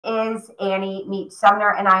is Annie Meach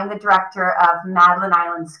Sumner, and I am the director of Madeline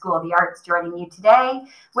Island School of the Arts, joining you today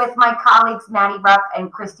with my colleagues Maddie Rupp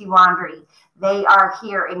and Christy Wandry. They are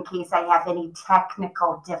here in case I have any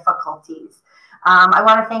technical difficulties. I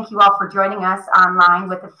want to thank you all for joining us online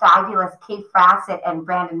with the fabulous Kaffe Fassett and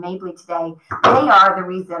Brandon Mably today. They are the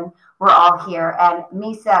reason we're all here, and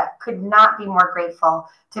Misa could not be more grateful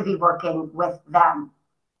to be working with them.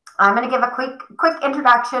 I'm going to give a quick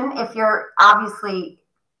introduction. If you're obviously,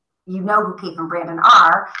 you know who Kaffe and Brandon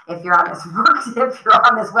are if you're on this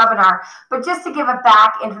webinar, but just to give a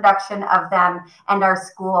back introduction of them and our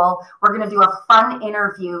school, we're going to do a fun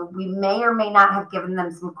interview. We may or may not have given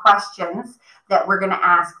them some questions that we're going to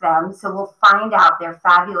ask them, so we'll find out their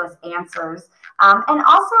fabulous answers. And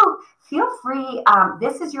also feel free,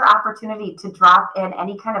 this is your opportunity to drop in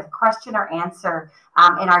any kind of question or answer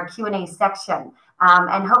in our Q&A section.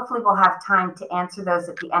 And hopefully we'll have time to answer those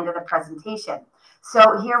at the end of the presentation.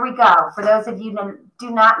 So here we go. For those of you who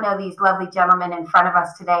do not know these lovely gentlemen in front of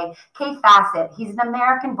us today, Kaffe Fassett, he's an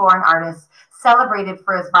American-born artist celebrated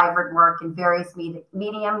for his vibrant work in various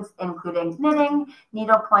mediums, including knitting,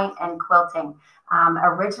 needlepoint, and quilting.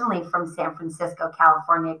 Originally from San Francisco,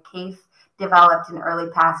 California, Kaffe developed an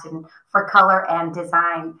early passion for color and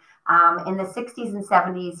design. In the 60s and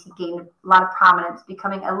 70s, he gained a lot of prominence,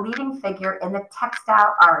 becoming a leading figure in the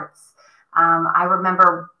textile arts. I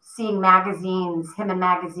remember seeing him in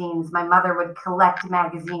magazines. My mother would collect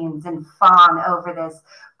magazines and fawn over this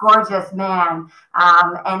gorgeous man.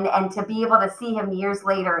 And to be able to see him years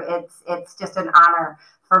later, it's just an honor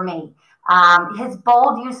for me. His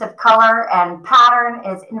bold use of color and pattern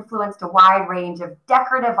has influenced a wide range of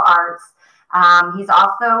decorative arts. He's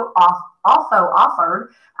also authored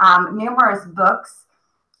numerous books,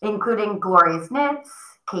 including Glorious Knits,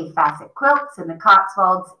 Kaffe Fassett Quilts in the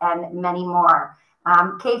Cotswolds, and many more.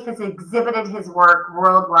 Kaffe has exhibited his work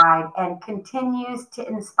worldwide and continues to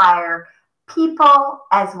inspire people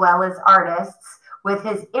as well as artists with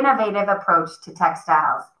his innovative approach to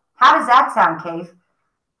textiles. How does that sound, Kaffe?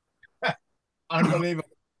 Unbelievable.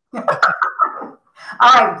 All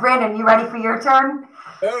right, Brandon, you ready for your turn?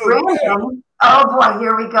 Oh, Brandon, oh boy,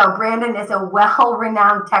 here we go. Brandon is a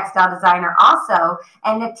well-renowned textile designer also,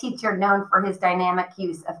 and a teacher known for his dynamic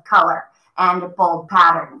use of color and bold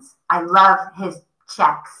patterns. I love his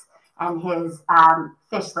checks and his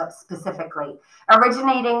fish lips specifically.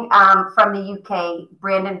 Originating from the UK,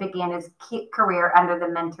 Brandon began his career under the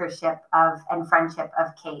mentorship and friendship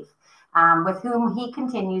of Kaffe, with whom he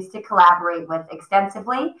continues to collaborate with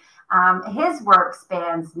extensively. His work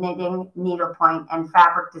spans knitting, needlepoint, and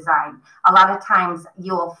fabric design. A lot of times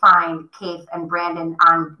you'll find Kaffe and Brandon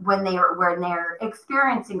when they're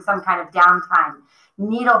experiencing some kind of downtime,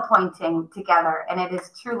 needle pointing together, and it is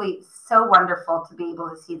truly so wonderful to be able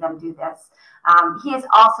to see them do this. He is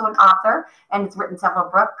also an author and has written several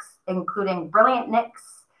books, including Brilliant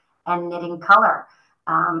Knits and Knitting Color.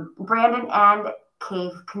 Brandon and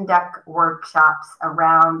Kaffe conduct workshops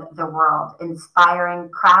around the world, inspiring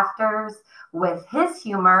crafters with his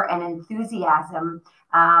humor and enthusiasm.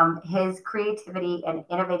 His creativity and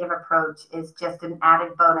innovative approach is just an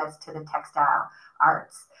added bonus to the textile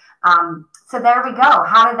arts. So there we go.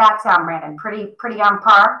 How did that sound, Brandon? Pretty on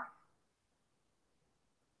par?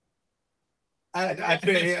 I've got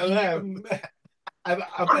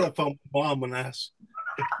a phone mom on us.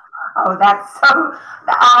 Oh, that's so,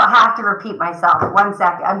 I'll have to repeat myself. 1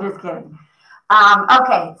 second. I'm just kidding.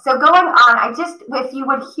 Okay, so going on, if you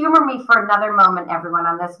would humor me for another moment, everyone,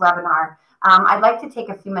 on this webinar, I'd like to take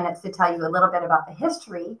a few minutes to tell you a little bit about the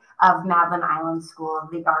history of Madeline Island School of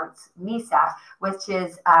the Arts, MISA, which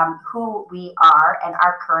is who we are and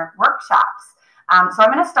our current workshops. So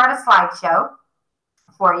I'm going to start a slideshow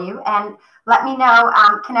for you, and let me know,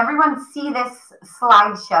 can everyone see this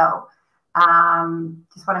slideshow?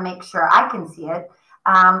 Just want to make sure I can see it.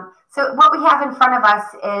 So what we have in front of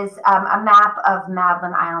us is a map of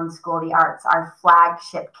Madeline Island School of the Arts, our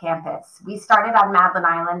flagship campus. We started on Madeline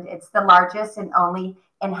Island. It's the largest and only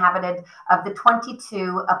inhabited of the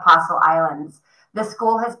 22 Apostle Islands. The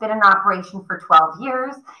school has been in operation for 12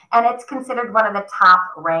 years, and it's considered one of the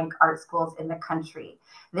top-ranked art schools in the country.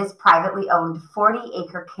 This privately owned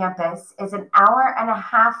 40-acre campus is an hour and a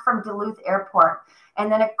half from Duluth Airport, and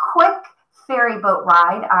then a quick ferry boat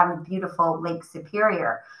ride on beautiful Lake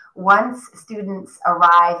Superior. Once students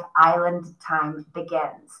arrive, island time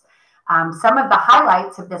begins. Some of the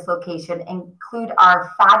highlights of this location include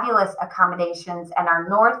our fabulous accommodations and our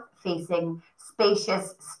north-facing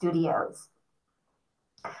spacious studios,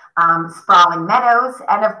 sprawling meadows,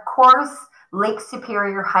 and of course, Lake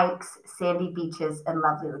Superior hikes, sandy beaches, and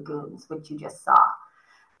lovely lagoons, which you just saw.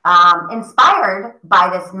 Inspired by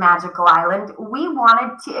this magical island, we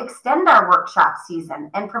wanted to extend our workshop season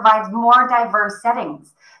and provide more diverse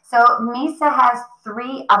settings. So Misa has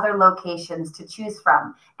three other locations to choose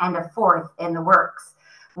from and a fourth in the works.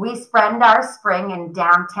 We spend our spring in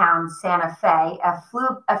downtown Santa Fe,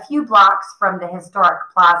 a few blocks from the historic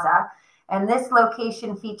plaza. And this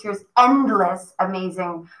location features endless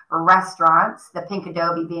amazing restaurants, the Pink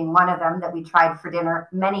Adobe being one of them that we tried for dinner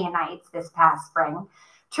many nights this past spring.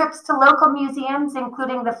 Trips to local museums,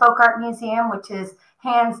 including the Folk Art Museum, which is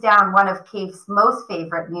hands down one of Kaif's most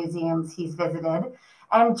favorite museums he's visited,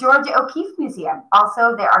 and Georgia O'Keeffe Museum.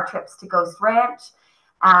 Also, there are trips to Ghost Ranch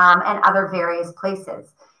and other various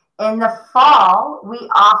places. In the fall, we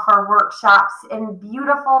offer workshops in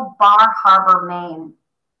beautiful Bar Harbor, Maine.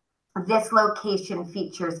 This location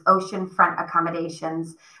features oceanfront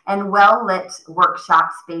accommodations and well-lit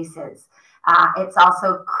workshop spaces. It's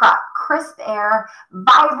also crisp air,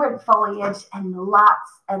 vibrant foliage, and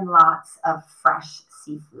lots of fresh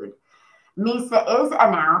seafood. Misa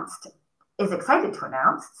is excited to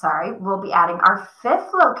announce, we'll be adding our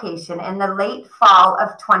fifth location in the late fall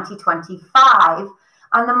of 2025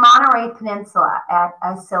 on the Monterey Peninsula at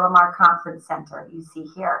Asilomar Conference Center, you see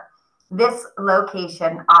here. This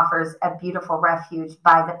location offers a beautiful refuge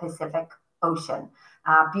by the Pacific Ocean,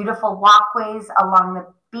 beautiful walkways along the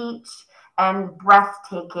beach, and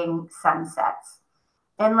breathtaking sunsets.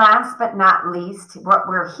 And last but not least, what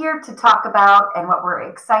we're here to talk about and what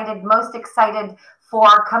we're most excited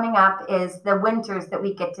for coming up is the winters that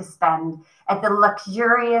we get to spend at the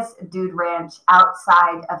luxurious Dude Ranch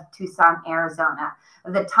outside of Tucson, Arizona,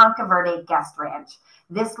 the Tonka Verde Guest Ranch.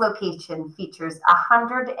 This location features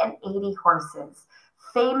 180 horses,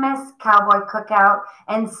 famous cowboy cookout,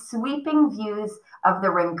 and sweeping views of the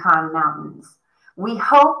Rincon Mountains. We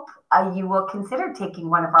hope you will consider taking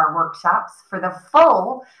one of our workshops for the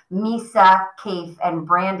full Misa, Kaffe, and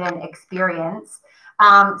Brandon experience.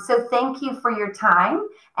 So thank you for your time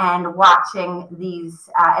and watching these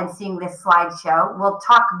and seeing this slideshow. We'll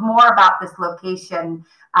talk more about this location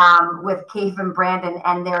with Kaffe and Brandon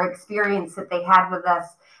and their experience that they had with us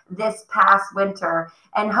this past winter,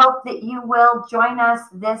 and hope that you will join us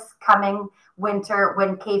this coming winter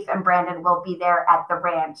when Kaffe and Brandon will be there at the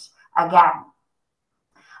ranch again.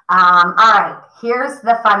 All right, here's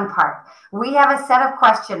the fun part. We have a set of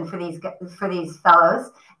questions for these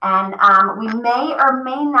fellows, and we may or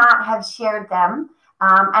may not have shared them.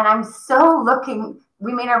 And I'm so looking.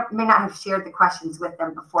 We may or may not have shared the questions with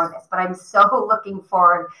them before this, but I'm so looking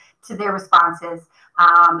forward to their responses.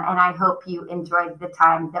 And I hope you enjoyed the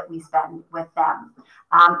time that we spend with them.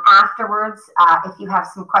 Afterwards, if you have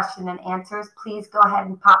some question and answers, please go ahead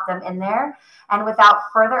and pop them in there. And without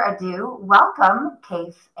further ado, welcome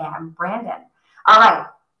Kaffe and Brandon. All right,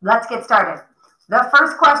 let's get started. The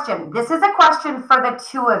first question, this is a question for the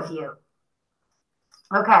two of you.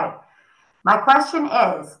 Okay, my question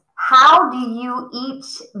is, how do you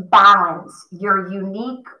each balance your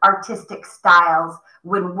unique artistic styles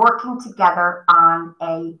when working together on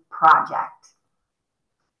a project?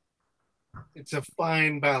 It's a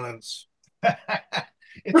fine balance.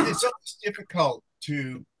 It's always difficult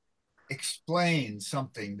to explain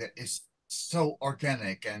something that is so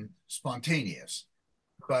organic and spontaneous.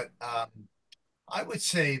 But I would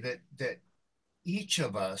say that each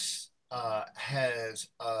of us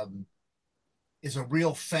is a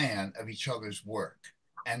real fan of each other's work.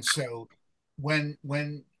 And so when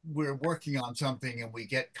we're working on something and we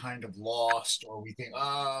get kind of lost, or we think,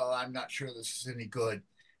 oh, I'm not sure this is any good,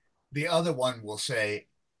 the other one will say,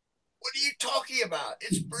 what are you talking about?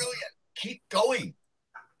 It's brilliant. Keep going.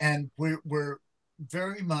 And we're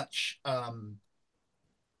very much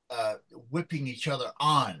whipping each other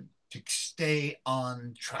on to stay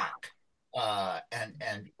on track.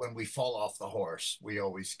 And when we fall off the horse, we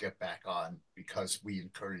always get back on because we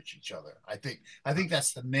encourage each other. I think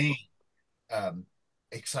that's the main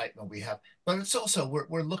excitement we have. But it's also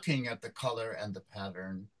we're looking at the color and the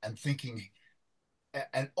pattern and thinking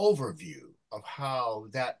an overview of how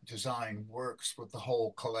that design works with the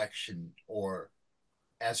whole collection, or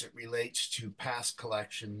as it relates to past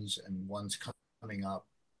collections and ones coming up,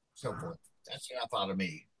 so forth. That's enough out of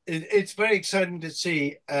me. It's very exciting to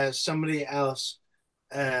see somebody else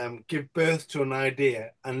give birth to an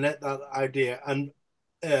idea and let that idea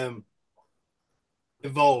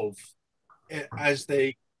evolve as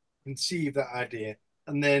they conceive that idea.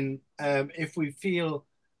 And then if we feel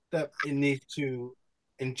that it needs to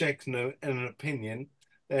inject an opinion,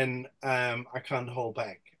 then I can't hold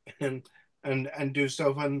back and do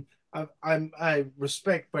so. And I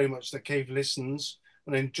respect very much that Kaffe listens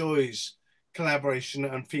and enjoys collaboration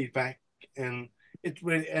and feedback, and it's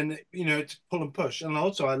really, and it's pull and push. And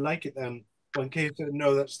also I like it then when kids said,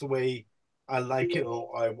 no, that's the way I like it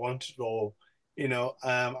or I want it, or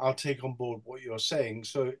I'll take on board what you're saying.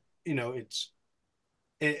 So it's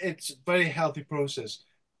a very healthy process.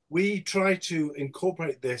 We try to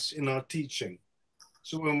incorporate this in our teaching.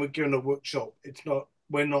 So when we're given a workshop,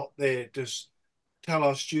 we're not there to tell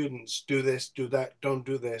our students do this, do that, don't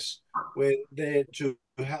do this. We're there to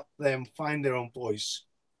help them find their own voice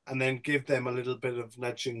and then give them a little bit of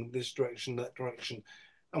nudging this direction, that direction.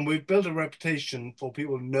 And we've built a reputation for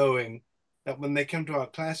people knowing that when they come to our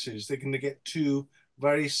classes, they're going to get two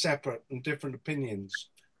very separate and different opinions.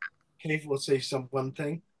 Kate will say one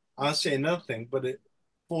thing, I'll say another thing, but it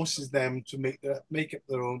forces them to make up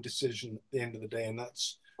their own decision at the end of the day. And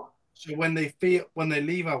that's so when they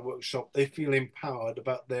leave our workshop, they feel empowered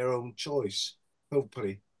about their own choice,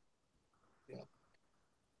 hopefully. Yeah.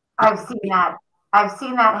 I've seen that. I've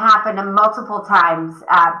seen that happen multiple times,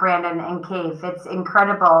 Brandon and Cave. It's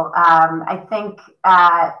incredible. I think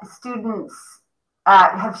students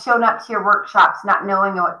have shown up to your workshops not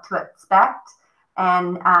knowing what to expect,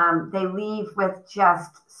 and they leave with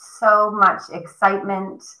just so much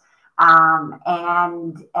excitement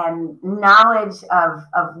and knowledge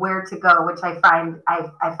of where to go, which I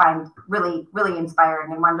find really really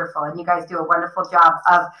inspiring and wonderful. And you guys do a wonderful job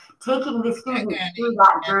of taking the students through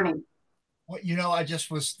that journey. Well, I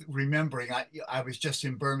just was remembering, I was just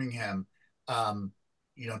in Birmingham,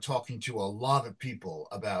 talking to a lot of people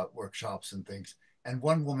about workshops and things. And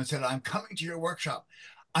one woman said, I'm coming to your workshop.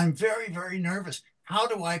 I'm very, very nervous. How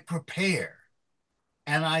do I prepare?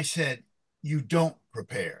 And I said, you don't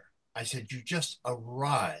prepare. I said, you just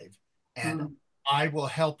arrive and I will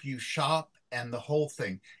help you shop and the whole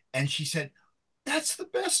thing. And she said, that's the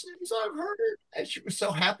best news I've heard. And she was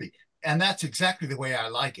so happy. And that's exactly the way I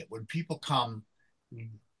like it, when people come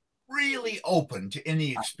really open to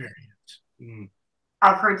any experience.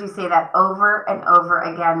 I've heard you say that over and over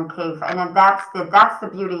again, Cave, and then that's the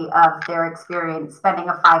beauty of their experience, spending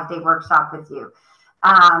a 5-day workshop with you.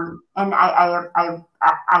 And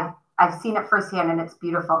I've seen it firsthand, and it's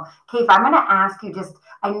beautiful. Cave, I'm going to ask you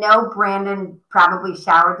I know Brandon probably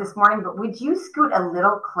showered this morning, but would you scoot a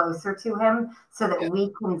little closer to him so that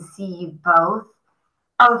we can see you both?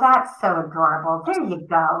 Oh, that's so adorable. There you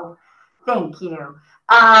go. Thank you.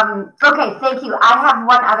 Okay, thank you. I have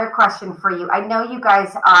one other question for you. I know you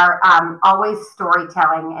guys are always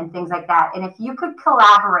storytelling and things like that. And if you could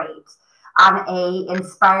collaborate on a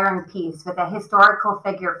inspiring piece with a historical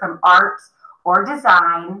figure from art or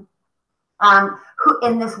design who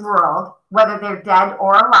in this world, whether they're dead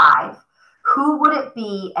or alive, who would it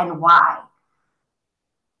be and why?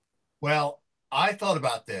 Well, I thought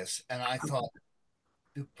about this and I thought,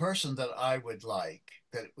 the person that I would like,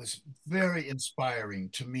 that was very inspiring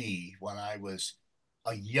to me when I was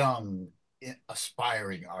a young,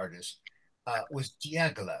 aspiring artist, was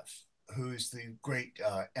Diaghilev, who's the great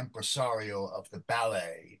impresario of the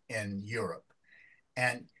ballet in Europe.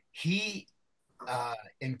 And he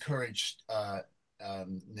encouraged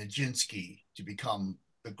Nijinsky to become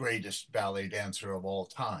the greatest ballet dancer of all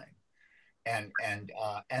time, and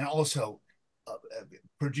also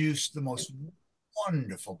produced the most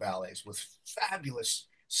wonderful ballets with fabulous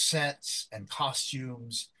sets and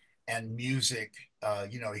costumes and music.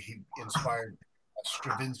 He inspired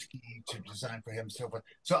Stravinsky to design for him, so forth.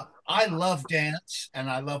 So I love dance and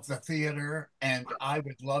I love the theater, and I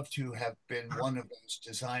would love to have been one of those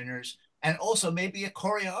designers, and also maybe a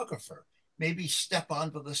choreographer, maybe step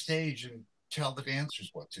onto the stage and tell the dancers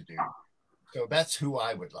what to do. So that's who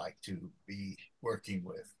I would like to be working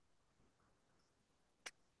with.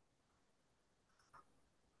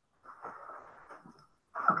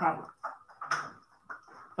 Okay.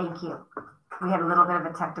 Thank you. We had a little bit of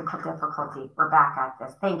a technical difficulty. We're back at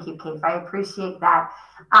this. Thank you, Kate. I appreciate that.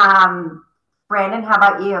 Brandon, how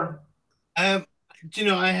about you?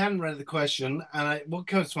 I hadn't read the question, and what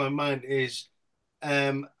comes to my mind is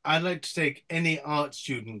I'd like to take any art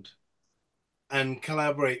student and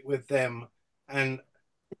collaborate with them and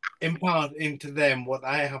impart into them what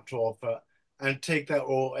I have to offer and take that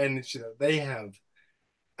raw energy that they have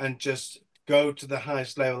and just go to the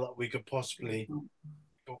highest level that we could possibly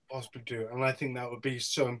do. And I think that would be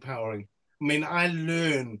so empowering. I mean, I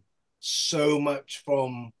learn so much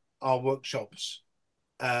from our workshops.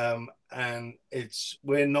 And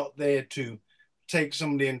we're not there to take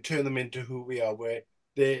somebody and turn them into who we are. We're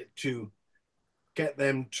there to get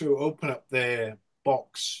them to open up their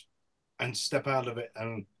box and step out of it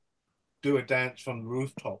and do a dance from the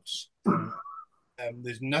rooftops. And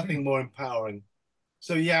there's nothing more empowering.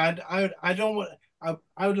 So yeah, I don't want.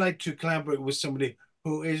 I would like to collaborate with somebody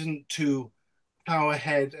who isn't too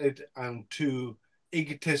power-headed and too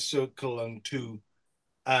egotistical and too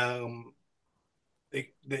um,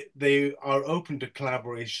 they are open to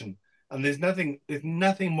collaboration, and there's nothing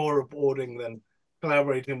more rewarding than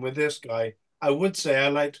collaborating with this guy. I would say I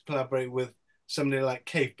like to collaborate with somebody like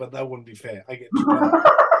Kate, but that wouldn't be fair. I get to do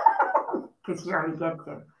that. Because you already get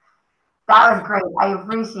to. That was great. I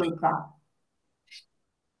appreciate that.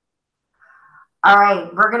 All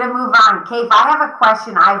right, we're going to move on. Kate, I have a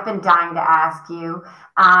question I've been dying to ask you.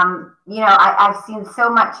 I've seen so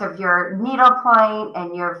much of your needlepoint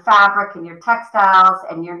and your fabric and your textiles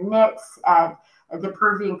and your knits at the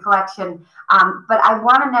Peruvian collection. But I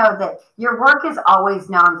want to know that your work is always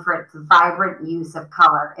known for its vibrant use of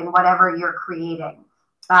color in whatever you're creating.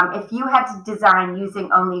 If you had to design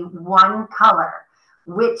using only one color,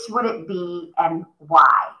 which would it be and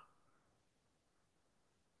why?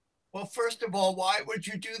 Well, first of all, why would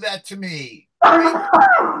you do that to me? One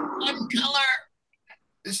color.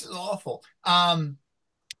 This is awful. I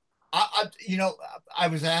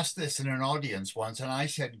was asked this in an audience once, and I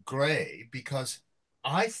said gray because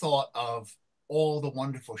I thought of all the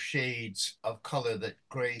wonderful shades of color that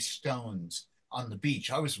gray stones on the beach.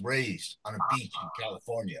 I was raised on a beach in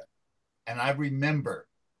California, and I remember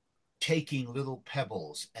taking little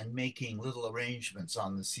pebbles and making little arrangements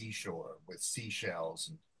on the seashore with seashells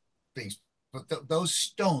and things. But those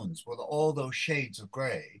stones with all those shades of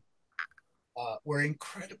gray were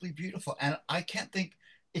incredibly beautiful. And I can't think,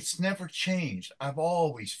 it's never changed. I've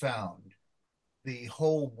always found the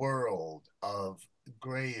whole world of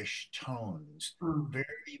grayish tones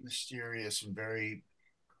very mysterious and very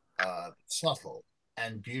subtle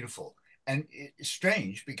and beautiful. And it's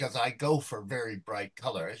strange because I go for very bright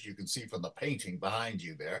color, as you can see from the painting behind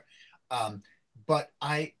you there. But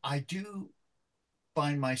I do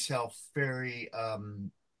find myself very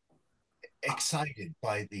excited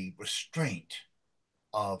by the restraint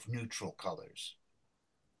of neutral colors.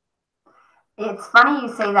 It's funny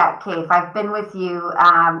you say that, Kate. I've been with you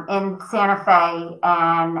in Santa Fe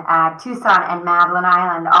and Tucson and Madeline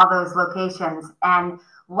Island, all those locations. And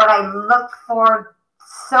what I look forward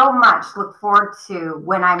to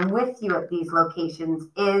when I'm with you at these locations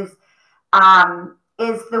is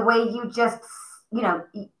the way you just,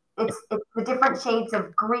 it's the different shades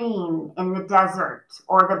of green in the desert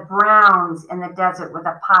or the browns in the desert with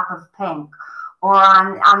a pop of pink. Or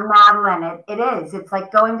on Madeline, it's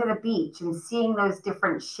like going to the beach and seeing those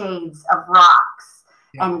different shades of rocks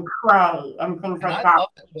and clay and things like that. I love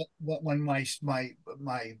it when my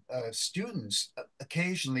students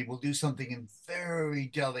occasionally will do something in very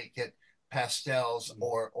delicate pastels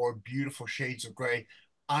or beautiful shades of gray.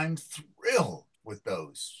 I'm thrilled with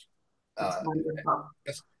those.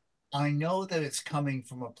 I know that it's coming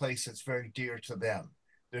from a place that's very dear to them.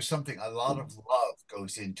 There's a lot of love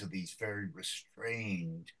goes into these very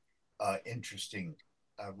restrained, interesting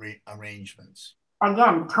arrangements.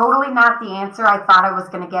 Again, totally not the answer I thought I was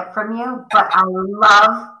going to get from you, but I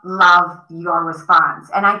love your response.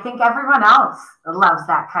 And I think everyone else loves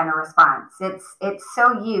that kind of response. It's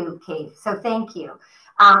so you, Kate. So thank you.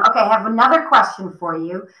 Okay, I have another question for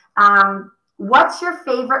you. What's your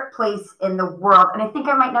favorite place in the world? And I think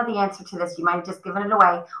I might know the answer to this. You might have just given it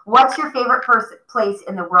away. What's your favorite place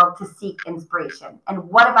in the world to seek inspiration? And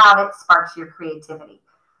what about it sparks your creativity?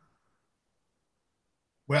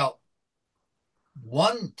 Well,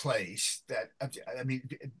 one place that, I mean,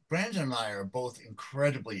 Brandon and I are both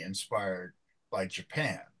incredibly inspired by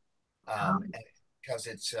Japan because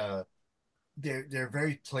they're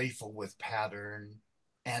very playful with pattern,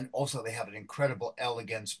 and also they have an incredible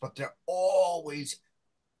elegance, but they're always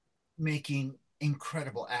making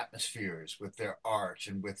incredible atmospheres with their art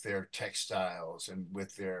and with their textiles and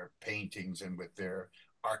with their paintings and with their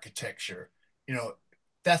architecture.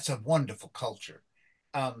 That's a wonderful culture.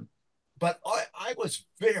 But I was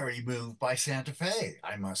very moved by Santa Fe,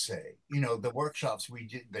 I must say. The workshops we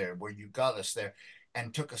did there, where you got us there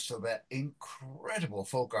and took us to that incredible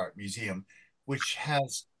folk art museum, which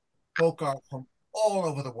has folk art from all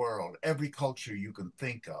over the world. Every culture you can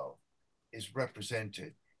think of is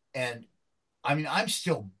represented. And I mean, I'm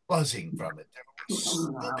still buzzing from it. There were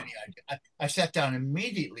so many ideas. I sat down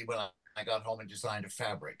immediately when I got home and designed a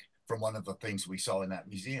fabric from one of the things we saw in that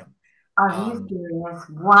museum. Are you serious?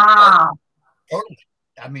 Wow. Totally.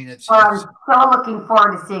 I mean, I'm so looking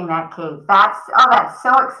forward to seeing that, Kate. That's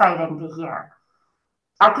so exciting to hear.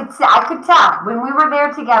 I could tell when we were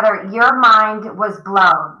there together, your mind was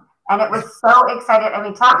blown. And it was so excited. I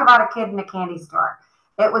mean, talk about a kid in a candy store.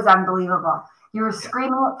 It was unbelievable. You were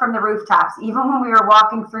screaming it from the rooftops. Even when we were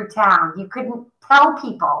walking through town, you couldn't tell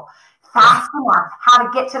people fast enough how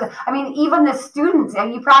to get to I mean, even the students,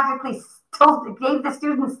 and you practically gave the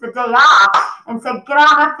students the day off and said, get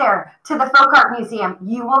on up there to the Folk Art Museum.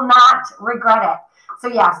 You will not regret it. So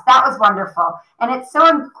yes, that was wonderful. And it's so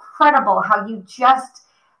incredible how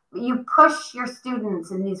you push your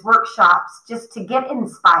students in these workshops just to get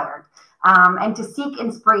inspired, and to seek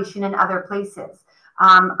inspiration in other places.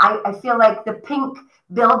 I feel like the pink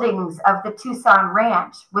buildings of the Tucson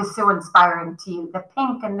Ranch was so inspiring to you. The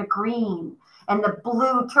pink and the green and the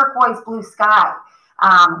blue, turquoise blue sky,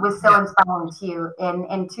 was so inspiring to you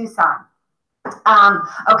in Tucson.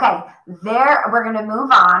 Okay, we're going to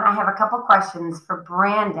move on. I have a couple questions for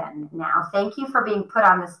Brandon now. Thank you for being put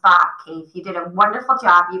on the spot, Kate. You did a wonderful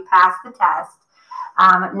job. You passed the test.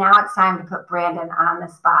 Now it's time to put Brandon on the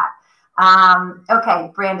spot.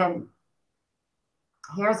 Okay, Brandon,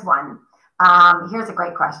 here's one. Here's a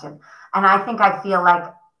great question. And I feel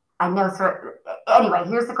like I know. Anyway,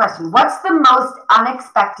 here's the question. What's the most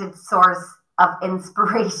unexpected source of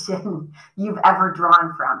inspiration you've ever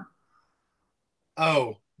drawn from?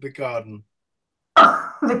 Oh, the garden.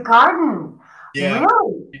 The garden. Yeah.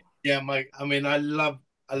 Really? Yeah,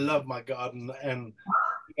 I love my garden, and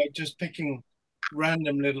just picking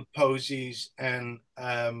random little posies, and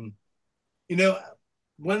you know,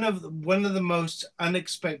 one of the most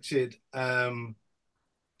unexpected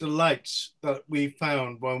delights that we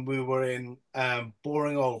found when we were in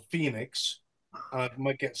boring old Phoenix, I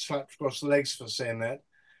might get slapped across the legs for saying that,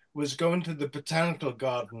 was going to the botanical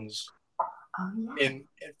gardens Oh, yeah. in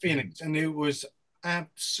Phoenix, and it was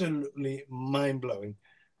absolutely mind-blowing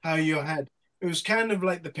how it was kind of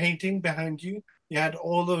like the painting behind you. You had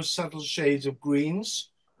all those subtle shades of greens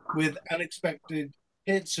with unexpected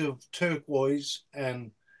hits of turquoise,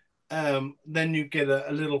 and then you get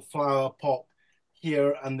a little flower pop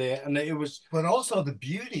here and there, and it was. But also the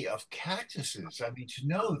beauty of cactuses. I mean, to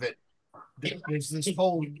know that there's this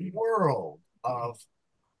whole world of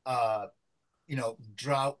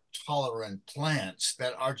drought tolerant plants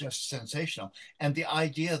that are just sensational. And the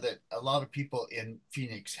idea that a lot of people in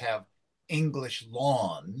Phoenix have English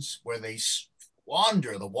lawns where they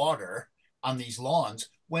squander the water on these lawns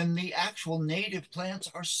when the actual native plants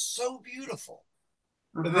are so beautiful.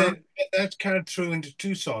 But then that's kind of true into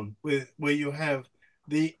Tucson, where you have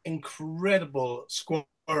the incredible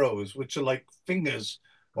squirrels, which are like fingers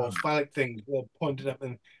or phallic things pointed up,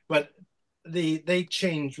 but they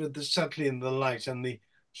change with the subtlety and the light and the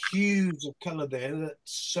hues of color there. That's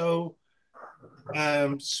so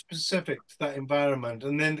specific to that environment.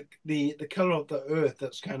 And then the color of the earth,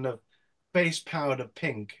 that's kind of base powder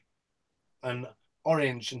pink and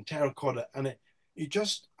orange and terracotta, and it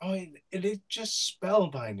is just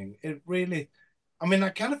spellbinding. It really, I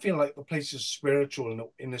kind of feel like the place is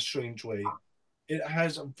spiritual in a strange way. It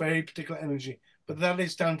has a very particular energy, but that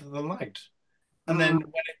is down to the light. And then when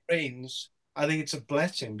it rains, I think it's a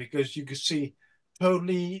blessing because you can see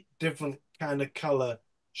totally different kind of color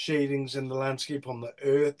shadings in the landscape, on the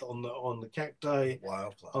earth, on the cacti,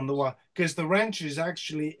 wildflowers, on the wild. Because the ranch is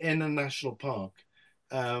actually in a national park,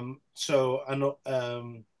 so I know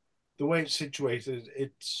the way it's situated,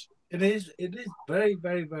 it is very,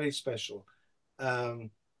 very, very special. Um,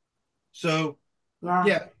 so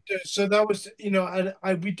yeah, so that was,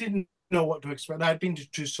 we didn't know what to expect. I'd been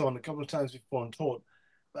to Tucson a couple of times before and taught,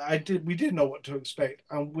 but we didn't know what to expect,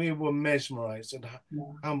 and we were mesmerized at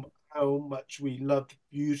how much we loved the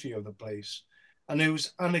beauty of the place, and it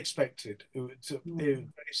was unexpected. It was very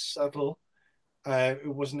subtle. It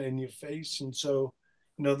wasn't in your face, and so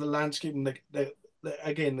the landscape and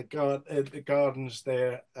again the gardens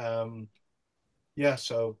there. Yeah,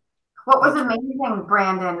 so. What was amazing,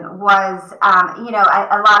 Brandon, was,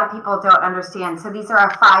 a lot of people don't understand. So these are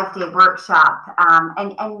a 5-day workshop,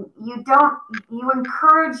 and you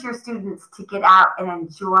encourage your students to get out and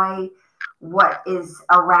enjoy what is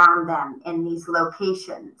around them in these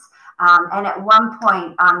locations. And at one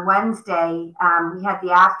point on Wednesday, we had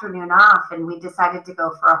the afternoon off, and we decided to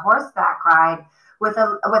go for a horseback ride with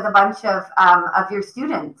a bunch of your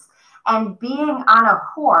students. And being on a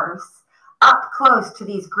horse up close to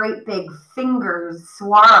these great big fingers,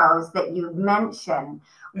 swallows that you mentioned,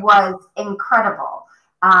 was incredible.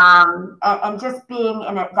 And just being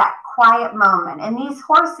in that quiet moment. And these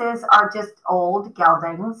horses are just old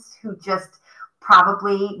geldings who just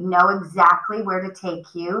probably know exactly where to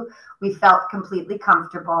take you. We felt completely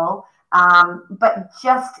comfortable. But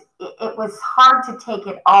it was hard to take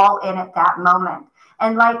it all in at that moment.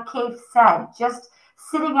 And like Kate said, just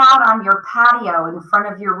sitting out on your patio in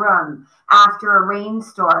front of your room after a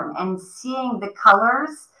rainstorm and seeing the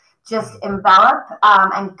colors just envelop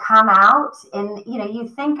and come out. And you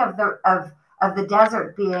think of the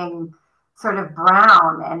desert being sort of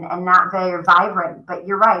brown and not very vibrant. But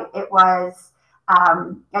you're right, it was.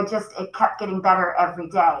 It kept getting better every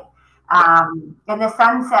day. And the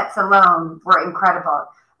sunsets alone were incredible.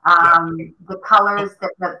 The colors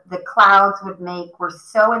that the clouds would make were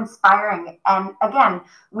so inspiring. And again,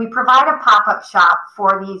 we provide a pop-up shop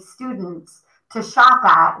for these students to shop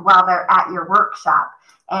at while they're at your workshop.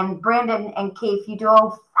 And Brandon and Kaffe, you do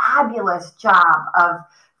a fabulous job of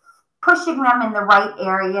pushing them in the right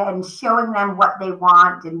area and showing them what they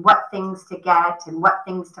want and what things to get and what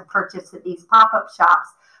things to purchase at these pop-up shops.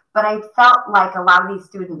 But I felt like a lot of these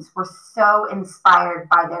students were so inspired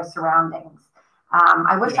by their surroundings.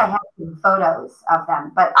 I wish I had some photos of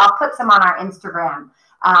them, but I'll put some on our Instagram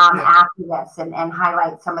after this and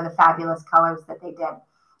highlight some of the fabulous colors that they did.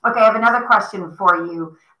 Okay, I have another question for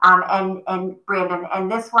you, and Brandon,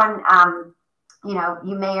 and this one,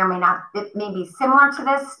 you may or may not, it may be similar to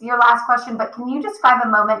this, your last question, but can you describe a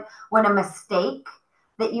moment when a mistake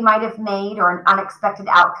that you might have made or an unexpected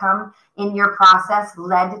outcome in your process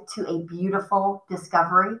led to a beautiful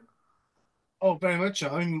discovery? Oh, very much so.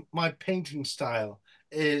 I mean, my painting style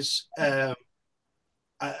is, I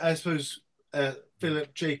suppose,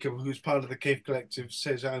 Philip Jacob, who's part of the Cave Collective,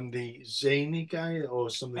 says I'm the zany guy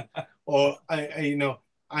or something, or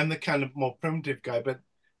I'm the kind of more primitive guy. But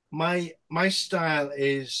my style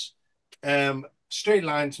is straight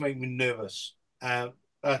lines make me nervous.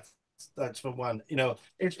 That's for one.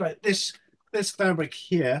 It's like this fabric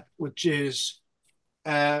here, which is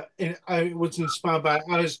I was inspired by.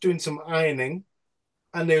 I was doing some ironing,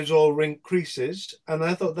 and there was all ring creases, and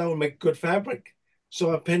I thought that would make good fabric.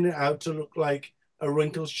 So I pinned it out to look like a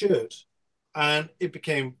wrinkled shirt, and it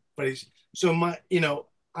became very. So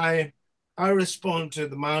I respond to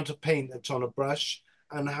the amount of paint that's on a brush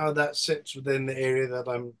and how that sits within the area that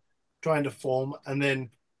I'm trying to form, and then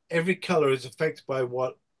every color is affected by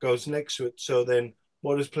what goes next to it. So then,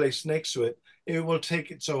 what is placed next to it, it will take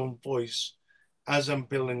its own voice as I'm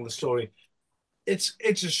building the story. It's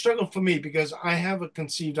a struggle for me because I have a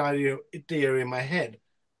conceived idea in my head,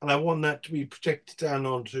 and I want that to be projected down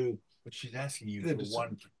onto. But she's asking you for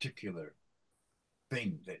one particular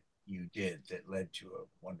thing that you did that led to a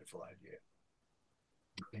wonderful idea.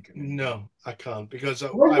 No, I can't because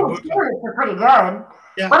I work. Are pretty good.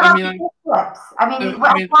 Yeah, what about fish lips?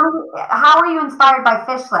 How are you inspired by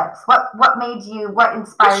fish lips? What made you? What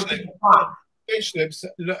inspired you? Fish lips.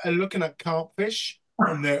 Looking at carp fish,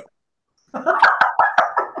 and they're.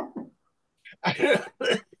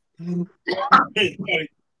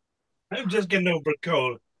 I'm just getting over a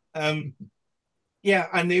cold. Yeah,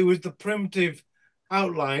 and it was the primitive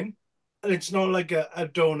outline, and it's not like a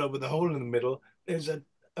donut with a hole in the middle. There's a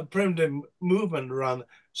primitive movement around.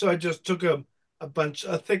 So I just took a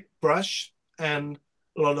thick brush and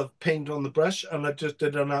a lot of paint on the brush, and I just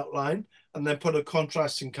did an outline, and then put a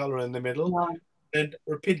contrasting color in the middle, and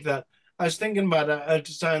repeat that. I was thinking about a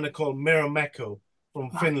designer called Mirameko from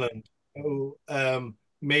Finland, who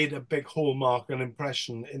made a big hallmark and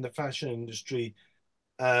impression in the fashion industry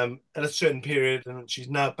at a certain period, and she's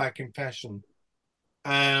now back in fashion.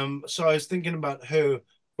 So I was thinking about her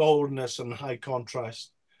boldness and high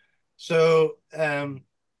contrast. So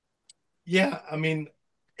yeah, I mean,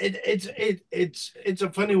 it's a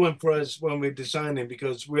funny one for us when we're designing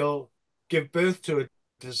because we'll give birth to a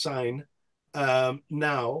design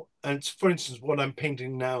now, and for instance, what I'm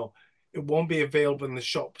painting now, it won't be available in the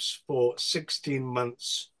shops for 16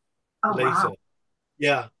 months later. Wow.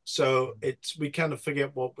 Yeah, so we kind of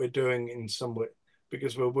forget what we're doing in some way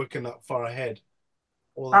because we're working that far ahead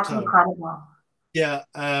all the time. That's incredible. Yeah,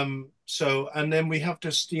 so and then we have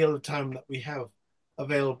to steal the time that we have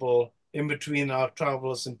available in between our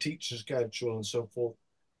travels and teacher schedule and so forth.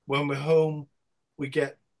 When we're home, we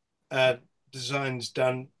get designs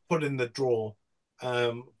done, put in the drawer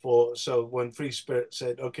so when Free Spirit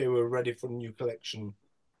said, okay, we're ready for a new collection,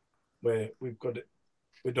 where we've got it,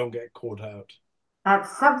 we don't get caught out.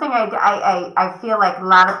 That's something I feel like a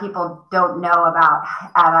lot of people don't know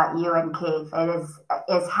about you and Kaffe. It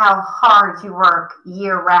is how hard you work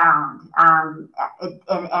year round, and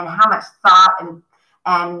how much thought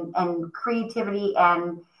and creativity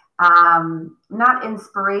and not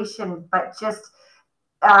inspiration, but just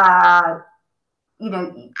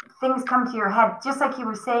things come to your head, just like you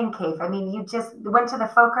were saying, Kaffe. I mean, you just went to the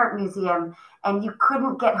Folk Art Museum and you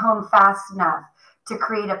couldn't get home fast enough to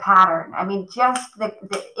create a pattern. I mean, just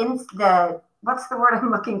the what's the word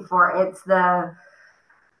I'm looking for? It's the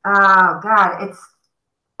oh God,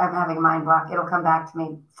 I'm having a mind block. It'll come back to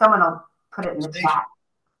me. Someone will put it in the chat.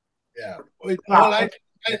 Yeah. Well,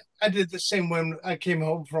 I did the same when I came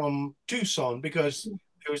home from Tucson because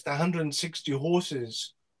there was the 160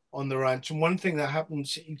 horses on the ranch. And one thing that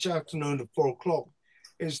happens each afternoon at 4 o'clock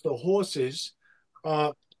is the horses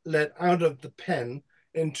are let out of the pen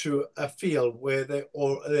into a field where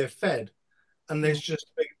they're fed, and there's just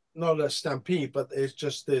not a stampede, but there's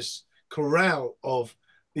just this corral of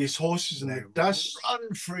these horses in the dust,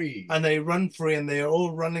 run free, and they run free, and they're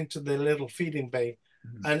all running to their little feeding bay.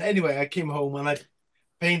 And anyway, I came home and I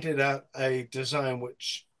painted out a design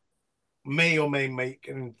which may or may make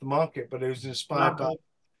it into the market, but it was inspired by a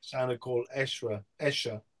designer called Escher.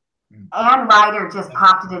 Ann Ryder just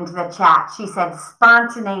popped it into the chat. She said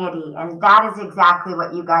spontaneity, and that is exactly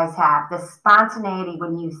what you guys have. The spontaneity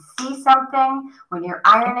when you see something, when you're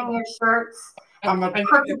ironing your shirts, and the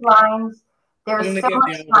crooked lines. There's so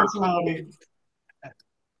much spontaneity.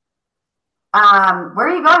 Where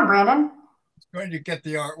are you going, Brandon? Going to get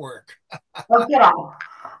the artwork. Oh, get out.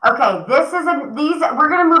 Okay, we're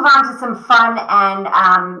going to move on to some fun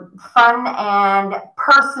and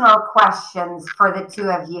personal questions for the two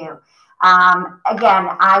of you. Again,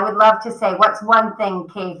 I would love to say, what's one thing,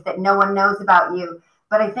 Kaffe, that no one knows about you?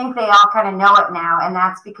 But I think they all kind of know it now, and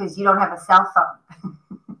that's because you don't have a cell phone.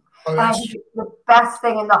 Oh, that's it's the best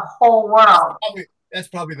thing in the whole world. That's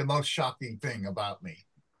probably the most shocking thing about me.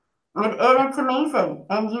 And it's amazing.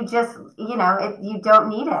 And you just, you don't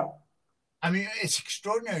need it. I mean, it's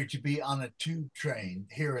extraordinary to be on a tube train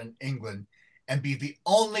here in England and be the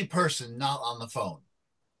only person not on the phone.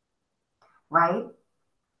 Right?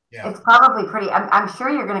 Yeah. It's probably pretty. I'm sure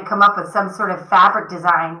you're going to come up with some sort of fabric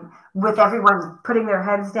design with everyone putting their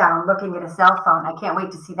heads down, looking at a cell phone. I can't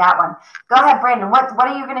wait to see that one. Go ahead, Brandon. What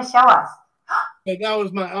are you going to show us? So that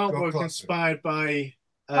was my artwork inspired by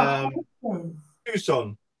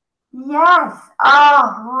Tucson. Yes.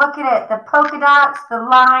 Oh, look at it. The polka dots, the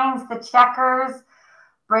lines, the checkers.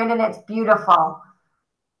 Brandon, it's beautiful.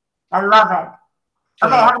 I love it.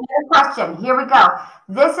 Okay, I have another question. Here we go.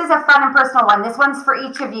 This is a fun and personal one. This one's for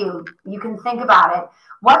each of you. You can think about it.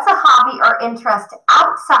 What's a hobby or interest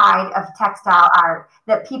outside of textile art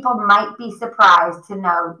that people might be surprised to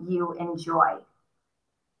know you enjoy?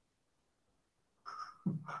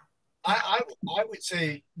 I would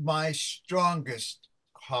say my strongest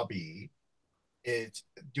hobby is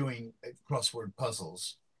doing crossword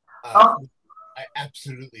puzzles. I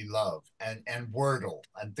absolutely love and Wordle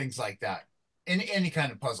and things like that. Any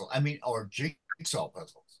kind of puzzle. I mean, or jigsaw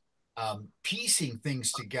puzzles. Piecing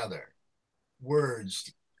things together,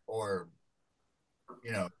 words or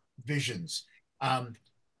visions.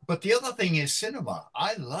 But the other thing is cinema.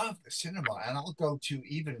 I love the cinema, and I'll go to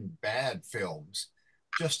even bad films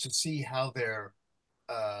just to see how they're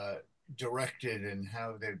directed and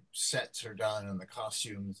how the sets are done and the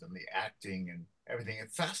costumes and the acting and everything.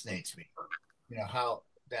 It fascinates me, how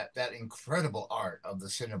that incredible art of the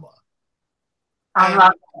cinema. I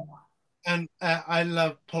love it. And I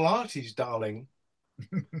love Pilates, darling.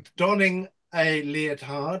 Donning a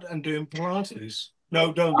leotard and doing Pilates.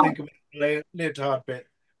 No, don't think of the leotard bit.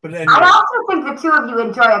 But anyway. I also think the two of you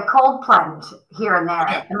enjoy a cold plunge here and there.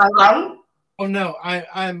 Yeah. Am I right? Oh no,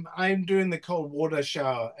 I'm doing the cold water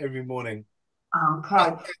shower every morning.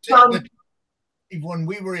 Okay. When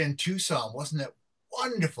we were in Tucson, wasn't it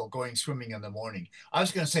wonderful going swimming in the morning? I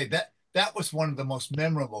was going to say that was one of the most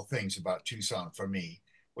memorable things about Tucson for me,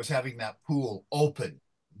 was having that pool open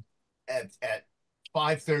at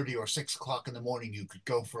 5:30 or 6 o'clock in the morning. You could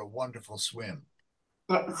go for a wonderful swim.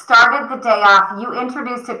 It started the day off. You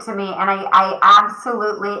introduced it to me, and I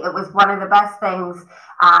absolutely, it was one of the best things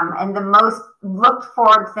and the most looked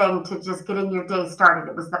forward thing to just getting your day started.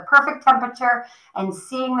 It was the perfect temperature and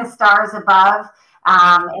seeing the stars above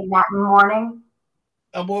in that morning.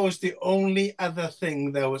 And what was the only other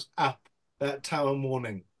thing that was up that time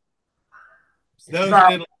morning? Those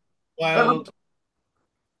little wild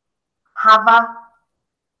javelinas.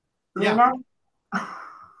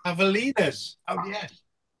 Oh, yes.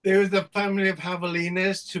 There was a family of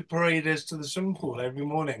javelinas to parade us to the swimming pool every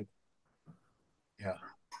morning. Yeah.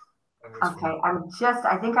 Okay, I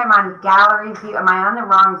think I'm on gallery view. Am I on the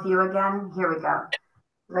wrong view again? Here we go.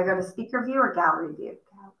 Did I go to speaker view or gallery view?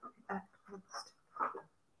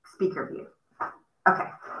 Speaker view. Okay,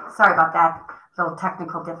 sorry about that. Little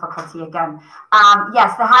technical difficulty again.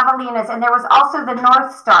 Yes, the javelinas, and there was also the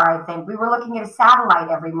North Star, I think. We were looking at a satellite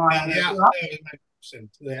every morning. Yeah.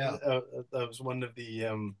 That was one of the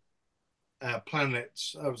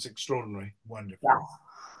planets. That was extraordinary. Wonderful. Yes.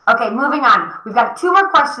 Okay, moving on. We've got 2 more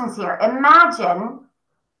questions here. Imagine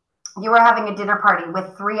you were having a dinner party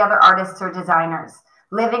with 3 other artists or designers,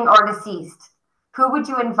 living or deceased. Who would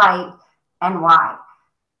you invite and why?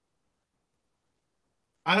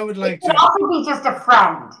 I would like to. It could also be just a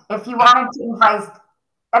friend. If you wanted to invite,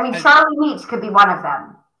 Charlie Meach could be one of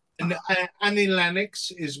them. And Annie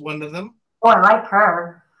Lennox is one of them, Oh, I like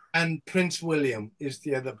her. and Prince William is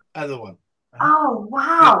the other one. Oh, Yeah.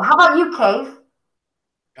 wow. How about you, Cave?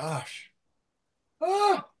 Gosh.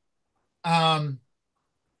 Oh, um,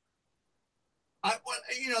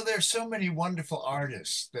 well, there's so many wonderful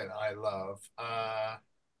artists that I love,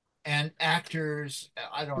 and actors.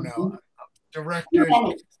 I don't know, Mhm. Too directors.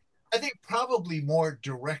 many. I think probably more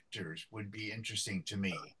directors would be interesting to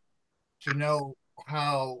me to know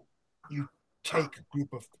how you take a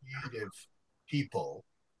group of creative people,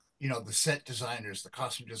 the set designers, the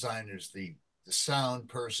costume designers, the sound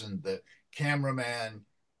person, the cameraman,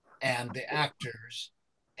 and the actors,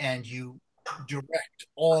 and you direct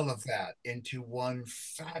all of that into one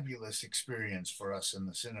fabulous experience for us in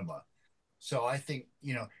the cinema. So I think,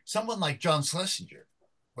 someone like John Schlesinger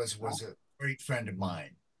was a great friend of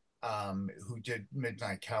mine, who did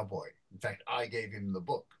Midnight Cowboy. In fact, I gave him the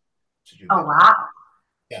book to do Oh, Midnight. wow.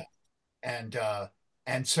 Yeah.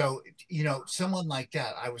 And so, someone like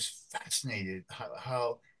that, I was fascinated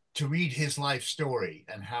how to read his life story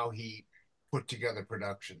and how he put together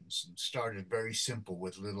productions and started very simple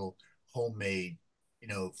with little homemade,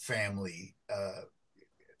 family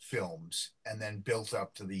films, and then built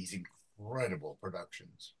up to these incredible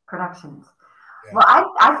productions. Productions. Yeah. Well,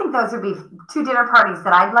 I think those would be two dinner parties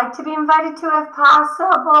that I'd like to be invited to if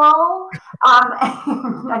possible.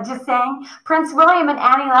 I'm just saying, Prince William and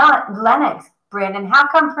Annie Lennox. Brandon, how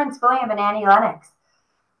come Prince William and Annie Lennox?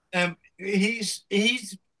 He's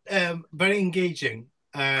very engaging.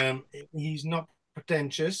 He's not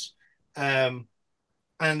pretentious, um,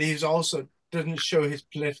 and he's also doesn't show his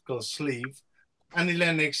political sleeve. Annie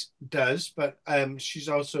Lennox does, but she's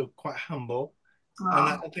also quite humble, and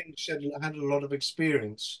I Oh, think she had a lot of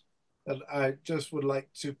experience. That I just would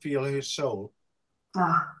like to feel her soul.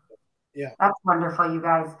 oh, Yeah. that's wonderful, you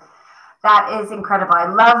guys. That is incredible. I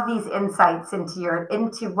love these insights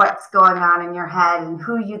into what's going on in your head and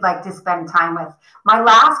who you'd like to spend time with. My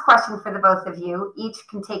last question for the both of you, each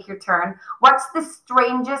can take your turn. What's the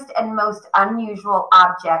strangest and most unusual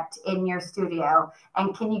object in your studio?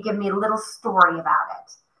 And can you give me a little story about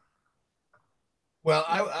it? Well,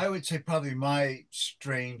 I would say probably my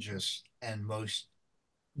strangest and most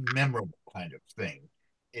memorable kind of thing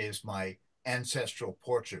is my ancestral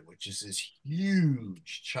portrait, which is this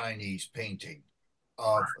huge Chinese painting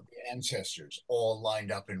of the ancestors all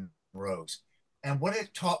lined up in rows. And what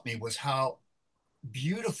it taught me was how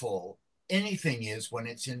beautiful anything is when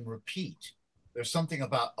it's in repeat. There's something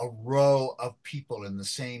about a row of people in the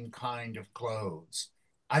same kind of clothes.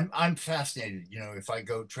 I'm fascinated, if I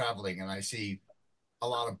go traveling and I see a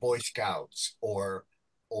lot of Boy Scouts or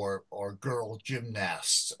girl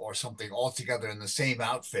gymnasts or something all together in the same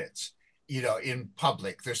outfits, in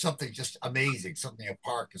public. There's something just amazing. Something a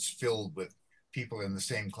park is filled with people in the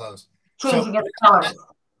same clothes. So Changing of the colors.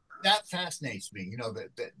 that fascinates me,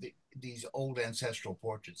 these old ancestral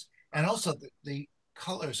portraits. And also the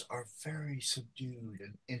colors are very subdued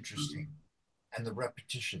and interesting, and the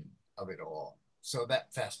repetition of it all. So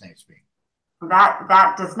that fascinates me.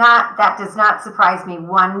 That does not surprise me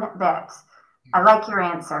one bit. I like your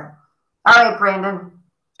answer. All right, Brandon.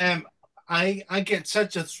 Um, I get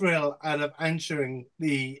such a thrill out of answering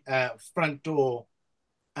the front door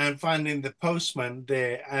and finding the postman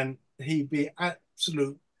there, and he'd be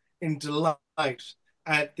absolute in delight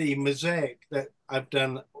at the mosaic that I've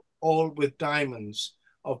done, all with diamonds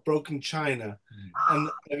of broken china, and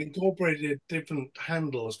I've incorporated different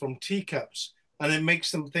handles from teacups, and it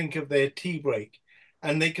makes them think of their tea break,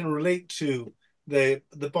 and they can relate to the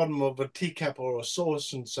bottom of a teacup or a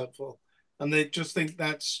sauce and so forth, and they just think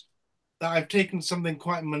that I've taken something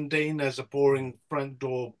quite mundane as a boring front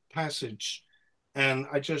door passage, and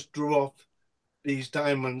I just drew off these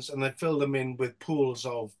diamonds and I filled them in with pools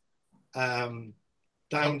of um,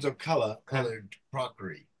 diamonds of color. Colored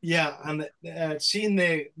crockery. Yeah, and seeing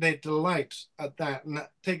their delight at that, and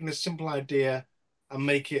taking a simple idea and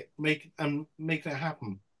make it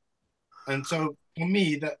happen. And so for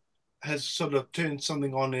me, that has sort of turned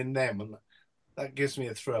something on in them, and that gives me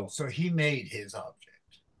a thrill. So he made his object.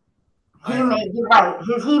 You're right.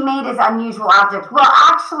 He made his unusual object. Well,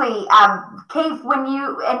 actually, Cave, when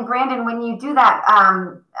you and Brandon, when you do that,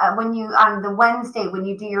 when you on the Wednesday when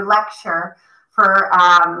you do your lecture for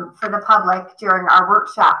the public during our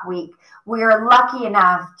workshop week, we are lucky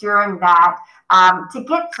enough during that to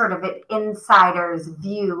get sort of an insider's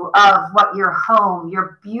view of what your home,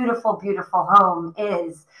 your beautiful, beautiful home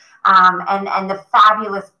is, and the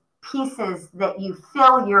fabulous pieces that you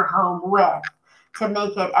fill your home with to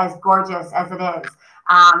make it as gorgeous as it is.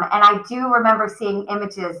 And I do remember seeing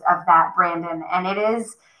images of that, Brandon, and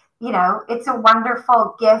you know, it's a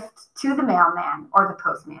wonderful gift to the mailman or the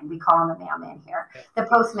postman. We call him the mailman here, the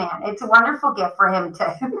postman. It's a wonderful gift for him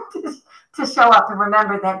to show up and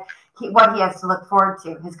remember that what he has to look forward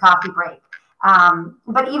to, his coffee break.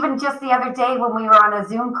 But even just the other day when we were on a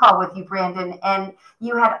Zoom call with you, Brandon, and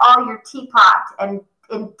you had all your teapot and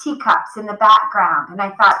teacups in the background, and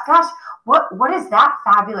I thought, gosh, what is that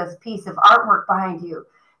fabulous piece of artwork behind you?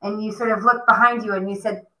 And you sort of looked behind you and you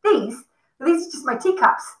said, these are just my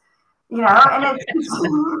teacups, you know, and it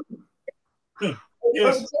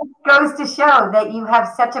just goes to show that you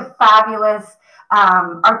have such a fabulous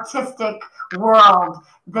artistic world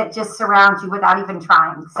that just surrounds you without even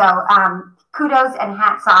trying. So kudos and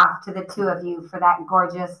hats off to the two of you for that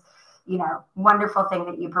gorgeous, you know, wonderful thing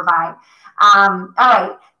that you provide. All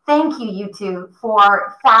right. Thank you, you two,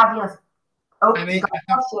 for fabulous. Oh, I mean,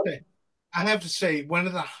 I have to say, one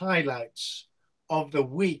of the highlights of the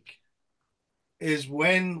week is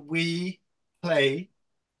when we play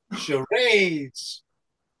charades.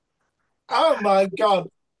 Oh my God.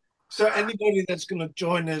 So anybody that's going to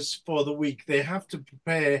join us for the week, they have to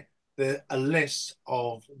prepare a list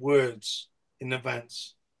of words in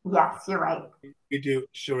advance. Yes, you're right. We do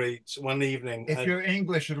charades one evening. If you're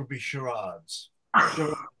English, it'll be charades.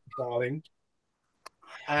 Charades, darling.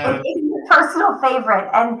 It's a personal favorite,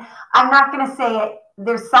 and I'm not going to say it.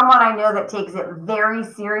 There's someone I know that takes it very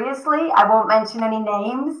seriously. I won't mention any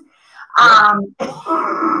names.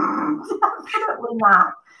 Definitely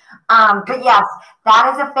not. But yes,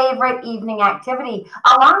 that is a favorite evening activity,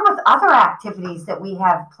 along with other activities that we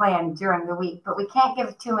have planned during the week, but we can't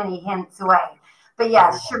give too many hints away. But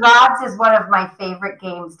yes, charades is one of my favorite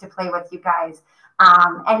games to play with you guys.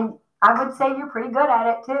 And I would say you're pretty good at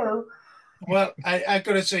it too. Well, I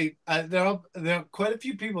got to say, there are quite a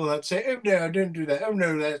few people that say, "Oh no, I don't do that. Oh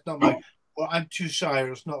no, that's not my." Well, I'm too shy.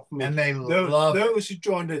 Or it's not for me. And they love those who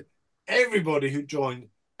joined it. Everybody who joined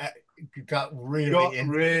got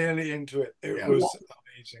really into it. It was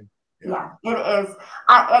amazing. Yeah, it is.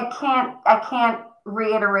 I can't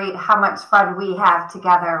reiterate how much fun we have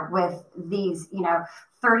together with these, you know,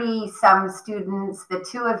 30 some students, the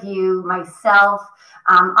two of you, myself,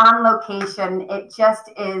 on location. It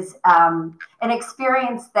just is an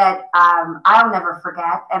experience that I'll never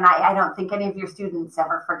forget. And I don't think any of your students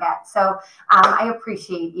ever forget. So I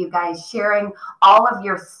appreciate you guys sharing all of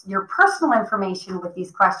your personal information with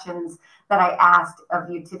these questions that I asked of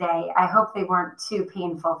you today. I hope they weren't too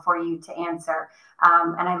painful for you to answer.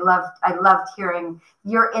 And I loved hearing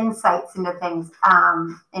your insights into things,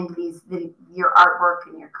 into your artwork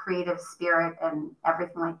and your creative spirit and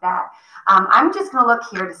everything like that. I'm just going to look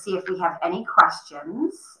here to see if we have any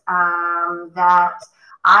questions that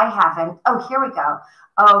I haven't. Oh, here we go.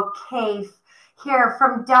 Okay. Here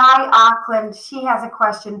from Di Auckland, she has a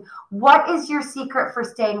question. What is your secret for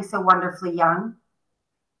staying so wonderfully young?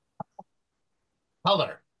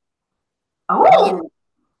 Color. Oh,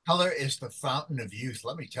 color is the fountain of youth.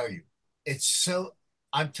 Let me tell you, it's so.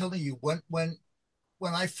 I'm telling you, when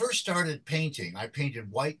I first started painting, I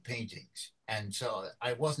painted white paintings, and so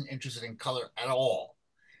I wasn't interested in color at all.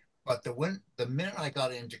 But the minute I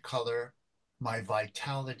got into color, my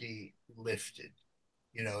vitality lifted.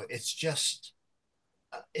 You know, it's just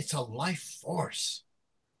it's a life force.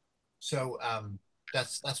 So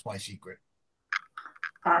that's my secret.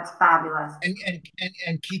 That's fabulous.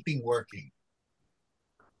 And keeping working.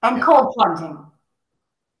 And cold plunging.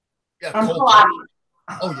 Yeah, and cold plunging.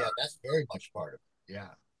 Oh yeah, that's very much part of it.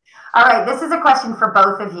 Yeah. All right, this is a question for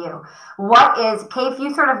both of you. What is, Kaffe,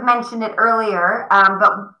 you sort of mentioned it earlier,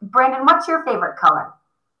 but Brandon, what's your favorite color?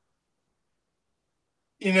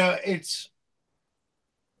 You know, it's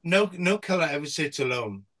no color ever sits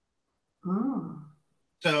alone. Mm.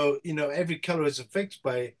 So, you know, every color is affected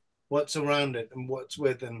by what's around it and what's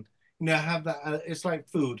with, and you know, have that. It's like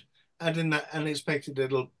food, adding that unexpected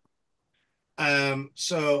little.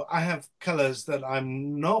 So I have colors that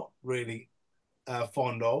I'm not really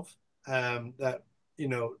fond of, that you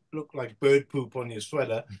know look like bird poop on your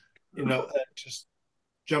sweater, you know, just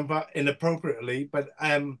jump out inappropriately. But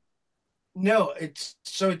no, it's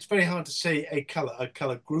very hard to say a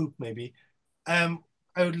color group maybe. I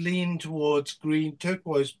would lean towards green,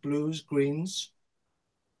 turquoise, blues, greens.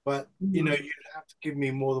 But you know, you'd have to give me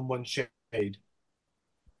more than one shade.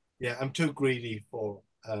 Yeah, I'm too greedy for.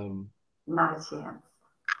 Not a chance.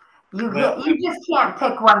 You just can't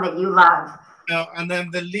pick one that you love. No, and I'm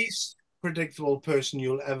the least predictable person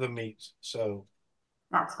you'll ever meet. So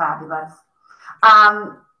that's fabulous.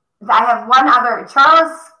 I have one other.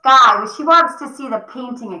 Charles Sky. She wants to see the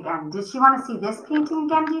painting again. Does she want to see this painting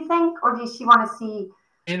again? Do you think, or does she want to see?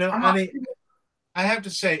 You know, Annie. I have to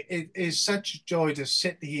say, it is such a joy to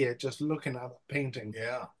sit here just looking at the painting.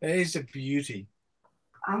 Yeah. It is a beauty.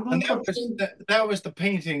 I And need that to was see. that was the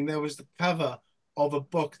painting. There was the cover of a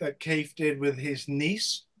book that Cave did with his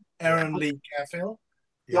niece, Yeah. Erin Lee Cavill,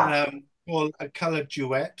 Yeah. Yes. called A Colored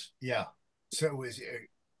Duet. Yeah. So it was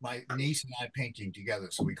my niece and I painting together.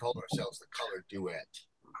 So we called ourselves the Color Duet.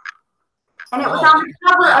 And it was Oh, on look the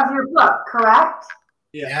at cover that. of your book, correct?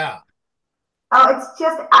 Yeah. Yeah. Oh, it's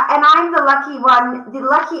just, and I'm the lucky one, the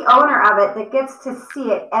lucky owner of it that gets to see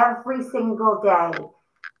it every single day.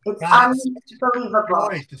 It's God, it's such a unbelievable.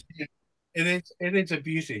 joy to see. It is a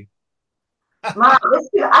beauty. Wow,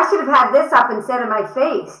 I should have had this up instead of my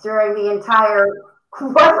face during the entire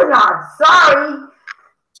webinar. Sorry.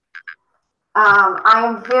 I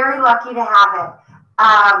am very lucky to have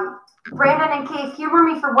it. Brandon and Kate, humor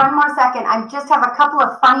me for one more second. I just have a couple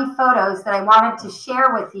of funny photos that I wanted to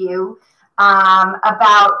share with you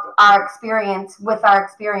about our experience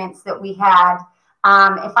that we had.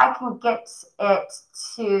 If I can get it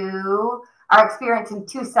to our experience in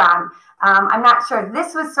Tucson. I'm not sure.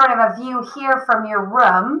 This was sort of a view here from your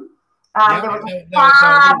room. Yeah, There was a that was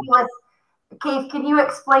our room. fabulous. Kate, can you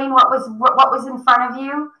explain what was in front of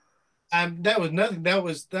you? That was nothing. That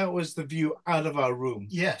was the view out of our room.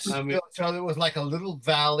 Yes. I mean, So there was like a little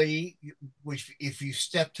valley, which if you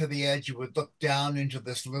step to the edge, you would look down into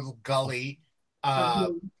this little gully.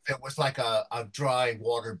 Mhm. That was like a dry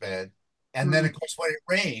waterbed. And then, Mhm. of course, when it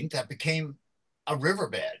rained, that became a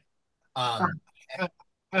riverbed. Um, I,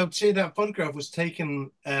 I would say that photograph was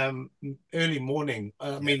taken early morning. I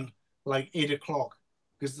yeah, mean, like 8 o'clock,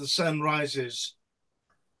 because the sun rises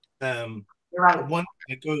You're right. one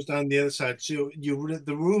it goes down the other side. So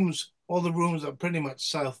all the rooms are pretty much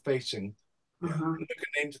south facing, yeah. Mhm.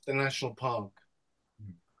 looking into the national park.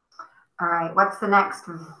 All right. What's the next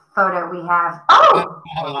photo we have? Oh,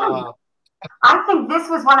 Uh, I think this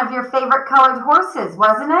was one of your favorite colored horses,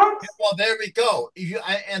 wasn't it? Well, there we go.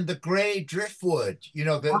 And the gray driftwood,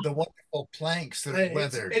 the wonderful planks that are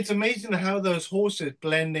weathered. it's amazing how those horses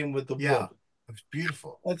blend in with the Yeah, wood. it's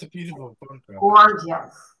beautiful. That's a beautiful photograph. Gorgeous. Yeah.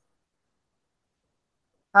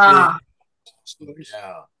 Ah,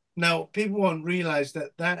 Yeah. Now, people won't realize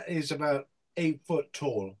that that is about 8 foot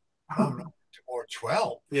tall. Oh, no, or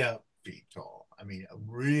 12 Yeah. feet tall. I mean,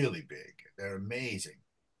 really big. They're amazing.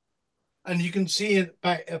 And you can see it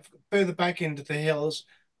back further back into the hills.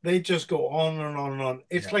 They just go on and on and on.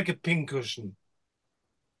 It's Yeah. like a pincushion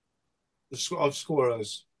of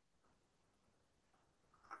squirrels.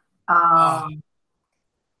 Ah,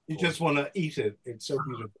 You just want to eat it. It's so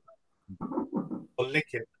beautiful. Or lick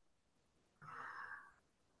it.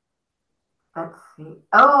 let's see.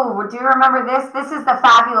 Oh, do you remember this? This is the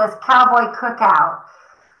fabulous cowboy cookout.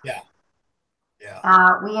 yeah.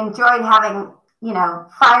 Yeah. We enjoyed having,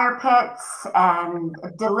 fire pits and a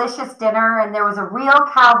delicious dinner, and there was a real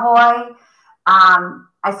cowboy.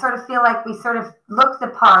 I sort of feel like we sort of looked the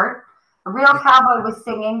part. A real cowboy was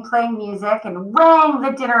singing, playing music, and rang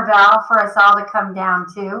the dinner bell for us all to come down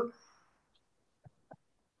to.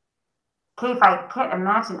 Kate, I can't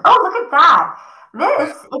imagine. Oh, look at that.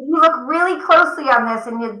 This, if you look really closely on this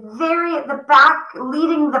and you're very at the back,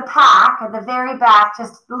 leading the pack at the very back,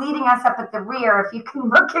 just leading us up at the rear, if you can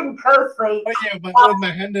look in closely. Oh, yeah, but with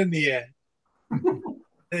my hand in the air.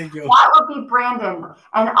 There you go. That would be Brandon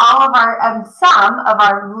and all of some of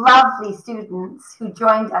our lovely students who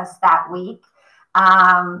joined us that week.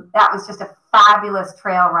 That was just a fabulous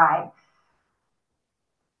trail ride.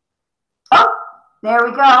 Oh, there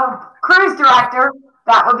we go. Cruise director.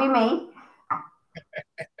 That would be me.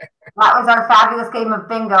 That was our fabulous game of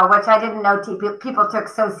bingo, which I didn't know people took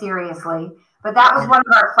so seriously. But that was one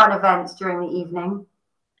of our fun events during the evening.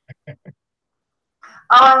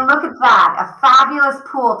 Oh, and look at that. A fabulous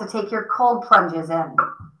pool to take your cold plunges in.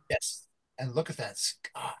 Yes. And look at that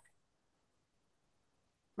sky.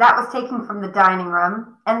 That was taken from the dining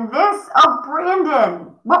room. And this, oh,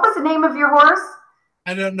 Brandon, what was the name of your horse?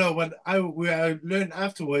 I don't know, but I learned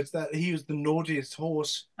afterwards that he was the naughtiest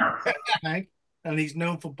horse at the pack, and he's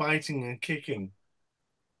known for biting and kicking.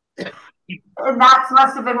 And that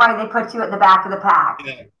must have been why they put you at the back of the pack.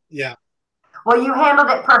 Yeah, yeah. Well, you handled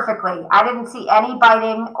it perfectly. I didn't see any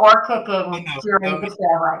biting or kicking during the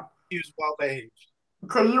trail ride. He was well behaved.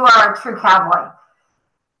 So you are a true cowboy.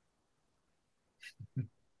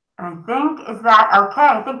 I think, is that okay?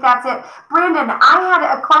 I think that's it. Brandon, I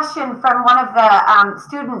had a question from one of the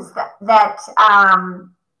students that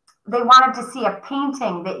they wanted to see a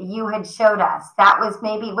painting that you had showed us. That was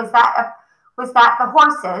was that the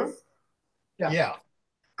horses? Yeah.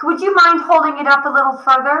 Would you mind holding it up a little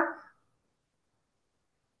further?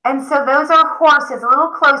 And so those are horses, a little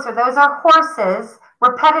closer. Those are horses,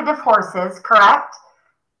 repetitive horses, correct?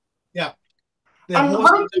 Yeah. And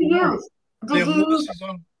what did you use? They're Did you use,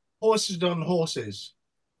 horses on horses.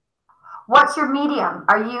 what's your medium?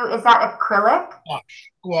 Is that acrylic?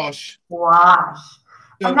 Gouache. Wash.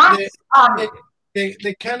 So And that's,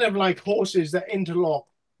 they're kind of like horses that interlock,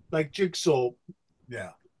 like jigsaw.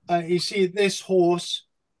 Yeah. You see this horse.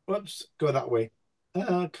 Whoops, go that way.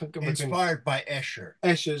 Inspired by Escher.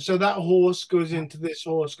 Escher. So that horse goes into this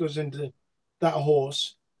horse, goes into that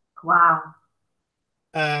horse. wow.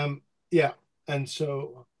 Yeah, and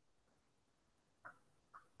so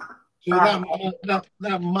Wow.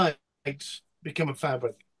 that might become a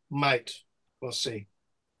fabric. Might. We'll see.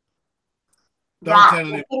 Don't Yeah, tell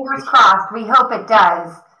anyone. fingers crossed. We hope it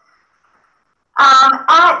does.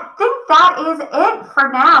 I think that is it for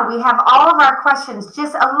now. We have all of our questions.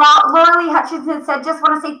 Just a lot. Laura Lee Hutchinson said, just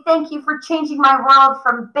want to say thank you for changing my world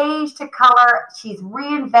from beige to color. She's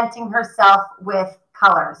reinventing herself with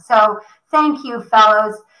color. So thank you,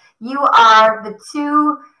 fellows. You are the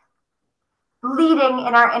two leading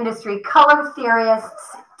in our industry, color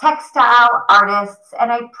theorists, textile artists,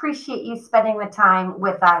 and I appreciate you spending the time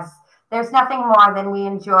with us. There's nothing more than we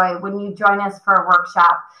enjoy when you join us for a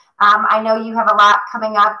workshop. I know you have a lot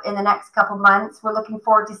coming up in the next couple months. We're looking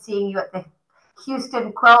forward to seeing you at the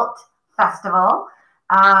Houston Quilt Festival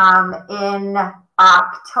in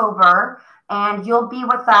October, and you'll be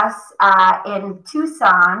with us in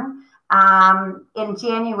Tucson in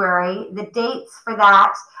January. The dates for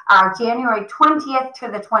that are January 20th to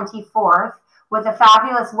the 24th, with a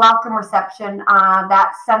fabulous welcome reception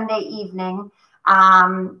that Sunday evening.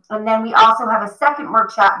 And then we also have a second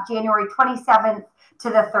workshop, January 27th to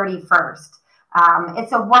the 31st.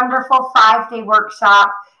 It's a wonderful 5-day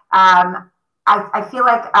workshop. I feel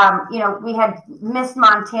like, we had Miss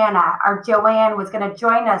Montana. Our Joanne was going to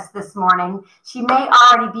join us this morning. She may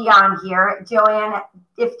already be on here. Joanne,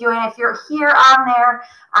 if you're here on there,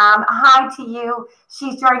 hi to you.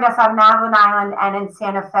 She's joined us on Madeline Island and in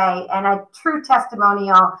Santa Fe, and a true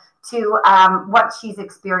testimonial to what she's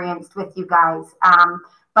experienced with you guys.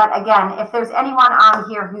 But again, if there's anyone on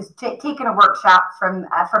here who's taken a workshop from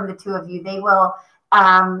the two of you, they will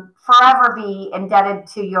forever be indebted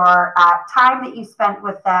to your time that you spent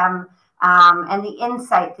with them and the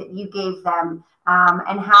insight that you gave them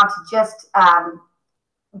and how to just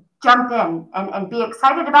jump in and be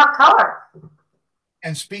excited about color.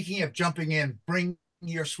 And speaking of jumping in, bring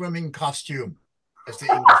your swimming costume, as the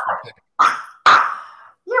English would say.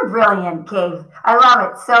 You're brilliant, Kaffe. I love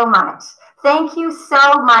it so much. Thank you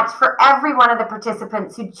so much for every one of the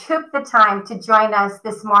participants who took the time to join us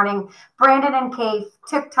this morning. Brandon and Kaffe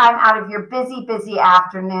took time out of your busy, busy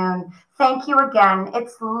afternoon. Thank you again.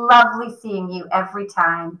 It's lovely seeing you every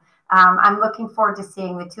time. I'm looking forward to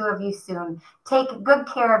seeing the two of you soon. Take good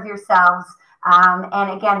care of yourselves.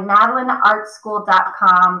 And again,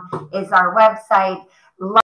 MadelineArtSchool.com is our website.